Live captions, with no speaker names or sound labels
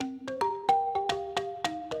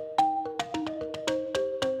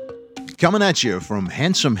Coming at you from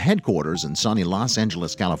handsome headquarters in sunny Los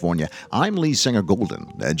Angeles, California, I'm Lee Singer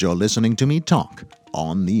Golden, and you're listening to me talk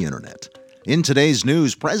on the internet. In today's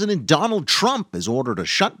news, President Donald Trump has ordered a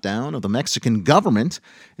shutdown of the Mexican government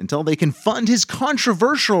until they can fund his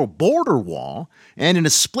controversial border wall. And in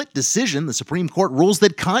a split decision, the Supreme Court rules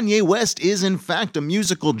that Kanye West is in fact a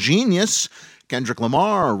musical genius. Kendrick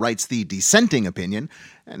Lamar writes the dissenting opinion,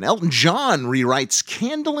 and Elton John rewrites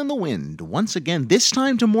Candle in the Wind, once again, this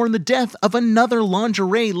time to mourn the death of another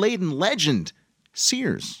lingerie-laden legend,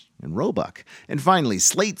 Sears and Roebuck. And finally,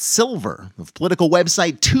 Slate Silver of political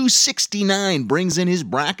website 269 brings in his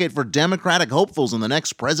bracket for Democratic hopefuls in the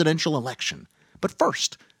next presidential election. But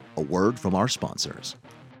first, a word from our sponsors.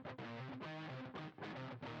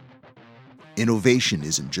 Innovation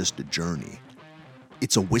isn't just a journey.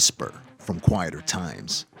 It's a whisper from quieter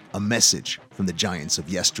times, a message from the giants of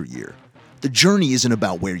yesteryear. The journey isn't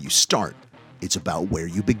about where you start, it's about where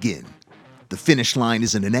you begin. The finish line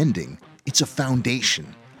isn't an ending, it's a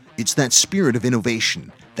foundation. It's that spirit of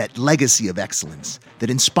innovation, that legacy of excellence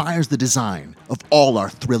that inspires the design of all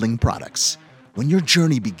our thrilling products. When your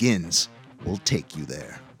journey begins, we'll take you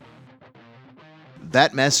there.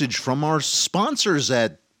 That message from our sponsors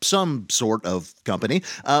at some sort of company.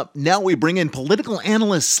 Now we bring in political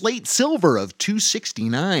analyst Slate Silver of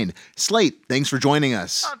 269. Slate, thanks for joining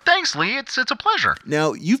us. Thanks, Lee. It's a pleasure.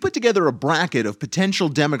 Now, you've put together a bracket of potential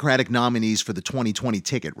Democratic nominees for the 2020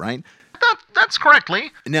 ticket, right? That's correct, Lee.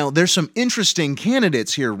 Now, there's some interesting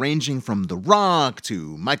candidates here, ranging from The Rock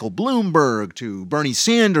to Michael Bloomberg to Bernie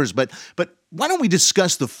Sanders, but why don't we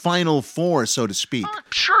discuss the final four, so to speak?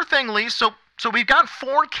 Sure thing, Lee. So we've got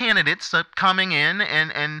four candidates coming in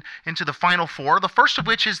and into the final four, the first of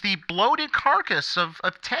which is the bloated carcass of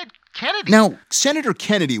Ted Kennedy. Now, Senator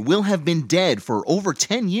Kennedy will have been dead for over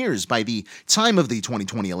 10 years by the time of the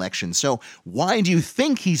 2020 election, so why do you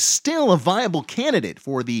think he's still a viable candidate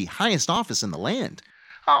for the highest office in the land?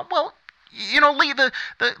 Well, you know, Lee,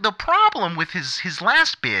 the problem with his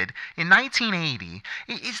last bid in 1980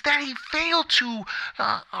 is that he failed to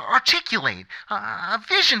articulate a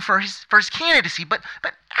vision for his candidacy. But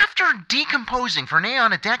after decomposing for near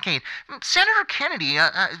on a decade, Senator Kennedy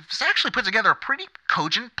has actually put together a pretty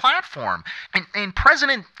cogent platform. And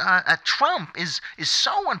President Trump is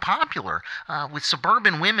so unpopular with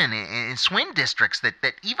suburban women in swing districts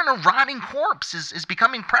that even a rotting corpse is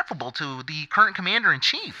becoming preferable to the current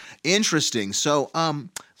commander-in-chief. Interesting. So,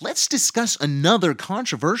 let's discuss another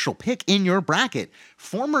controversial pick in your bracket.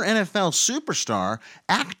 Former NFL superstar,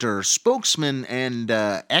 actor, spokesman, and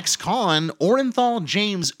ex-con Orenthal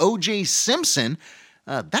James O.J. Simpson.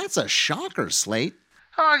 That's a shocker, Slate.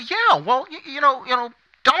 Yeah. Well, you know.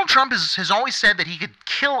 Donald Trump has always said that he could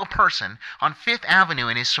kill a person on Fifth Avenue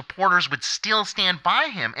and his supporters would still stand by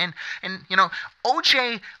him. And you know,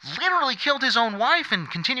 OJ literally killed his own wife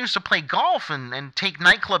and continues to play golf and take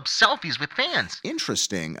nightclub selfies with fans.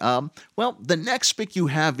 Interesting. Well, the next pick you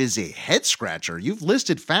have is a head scratcher. You've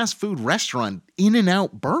listed fast food restaurant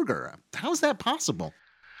In-N-Out Burger. How's that possible?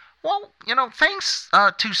 Well, you know, thanks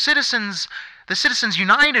to the Citizens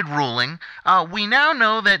United ruling, we now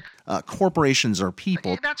know that corporations are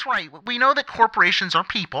people. That's right. We know that corporations are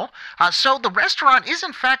people. So the restaurant is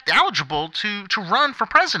in fact eligible to run for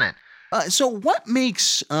president. So what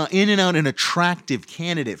makes In-N-Out an attractive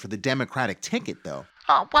candidate for the Democratic ticket, though?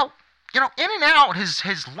 Well, you know, In-N-Out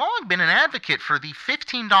has long been an advocate for the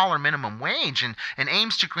 $15 minimum wage and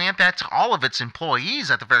aims to grant that to all of its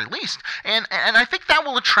employees at the very least. And I think that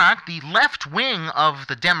will attract the left wing of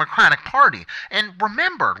the Democratic Party. And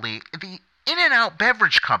remember, Lee, the In-N-Out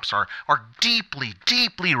beverage cups are deeply,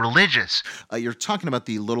 deeply religious. You're talking about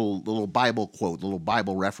the little Bible quote, little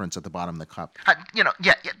Bible reference at the bottom of the cup.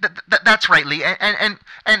 That's right, Lee. And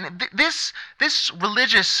this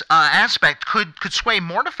religious aspect could sway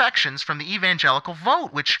more defections from the evangelical vote,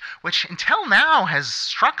 which until now has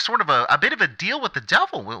struck sort of a bit of a deal with the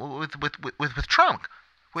devil with Trump.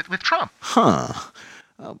 With Trump. Huh.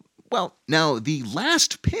 Well, now, the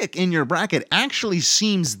last pick in your bracket actually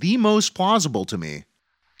seems the most plausible to me.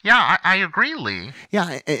 Yeah, I agree, Lee.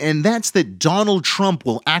 Yeah, and that's that Donald Trump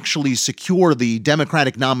will actually secure the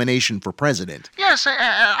Democratic nomination for president. Yes,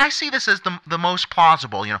 I see this as the most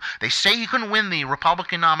plausible. You know, they say he couldn't win the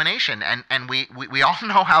Republican nomination, and we all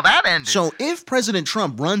know how that ended. So if President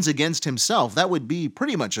Trump runs against himself, that would be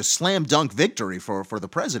pretty much a slam dunk victory for the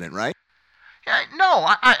president, right? No,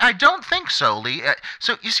 I don't think so, Lee.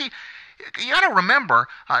 So, you see, you got to remember,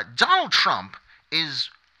 Donald Trump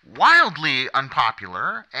is wildly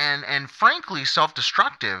unpopular and frankly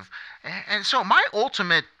self-destructive. And so my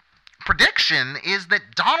ultimate prediction is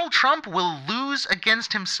that Donald Trump will lose lose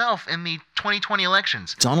against himself in the 2020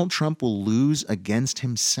 elections. Donald Trump will lose against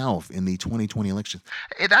himself in the 2020 elections.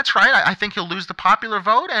 That's right. I think he'll lose the popular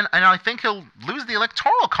vote, and I think he'll lose the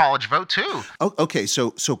Electoral College vote, too. Oh, okay,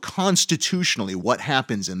 so constitutionally, what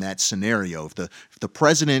happens in that scenario if the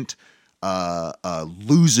president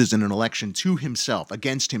loses in an election to himself,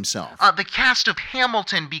 against himself? The cast of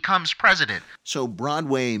Hamilton becomes president. So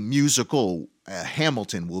Broadway musical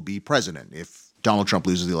Hamilton will be president if Donald Trump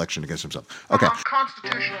loses the election against himself. Okay.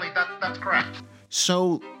 Constitutionally, that's correct.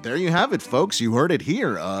 So there you have it, folks. You heard it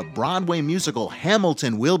here. Broadway musical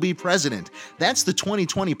Hamilton will be president. That's the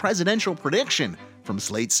 2020 presidential prediction from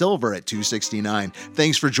Slate Silver at 269.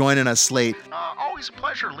 Thanks for joining us, Slate. Always a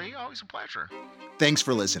pleasure, Lee. Always a pleasure. Thanks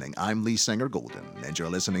for listening. I'm Lee Singer Golden, and you're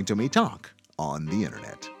listening to me talk on the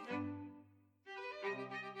internet.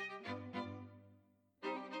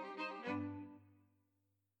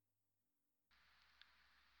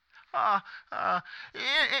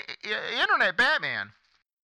 Internet Batman.